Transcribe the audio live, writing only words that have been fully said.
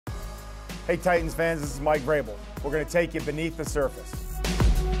Hey Titans fans, this is Mike Vrabel. We're going to take you beneath the surface.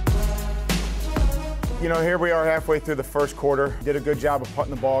 You know, here we are halfway through the first quarter. Did a good job of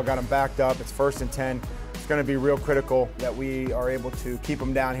putting the ball, got them backed up. It's 1st and 10. It's going to be real critical that we are able to keep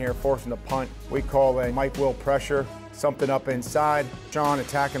them down here, force them to punt. We call a Mike Will pressure, something up inside. Sean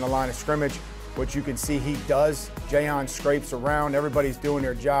attacking the line of scrimmage, which you can see he does. Jayon scrapes around. Everybody's doing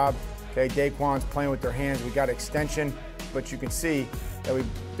their job. Okay, Daquan's playing with their hands. We got extension, but you can see that we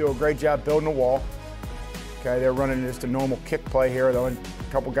do a great job building a wall. Okay, they're running just a normal kick play here. A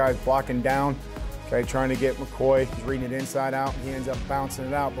couple guys blocking down. Okay, trying to get McCoy. He's reading it inside out. He ends up bouncing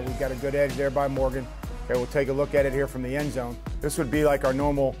it out, but we've got a good edge there by Morgan. Okay, we'll take a look at it here from the end zone. This would be like our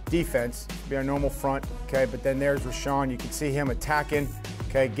normal defense, be our normal front. Okay, but then there's Rashawn. You can see him attacking.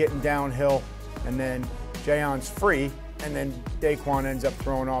 Okay, getting downhill, and then Jayon's free, and then Daquan ends up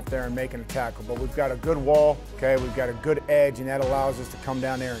throwing off there and making a tackle. But we've got a good wall. Okay, we've got a good edge, and that allows us to come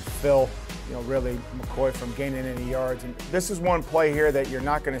down there and fill. You know, really McCoy from gaining any yards. And this is one play here that you're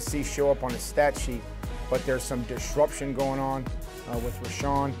not going to see show up on the stat sheet, but there's some disruption going on with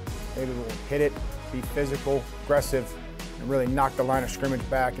Rashawn. Maybe we'll hit it, be physical, aggressive, and really knock the line of scrimmage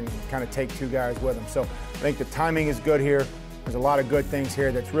back and kind of take 2 guys with him. So I think the timing is good here. There's a lot of good things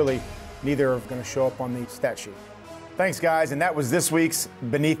here that's really neither are going to show up on the stat sheet. Thanks, guys, and that was this week's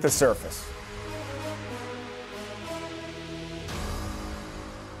Beneath the Surface.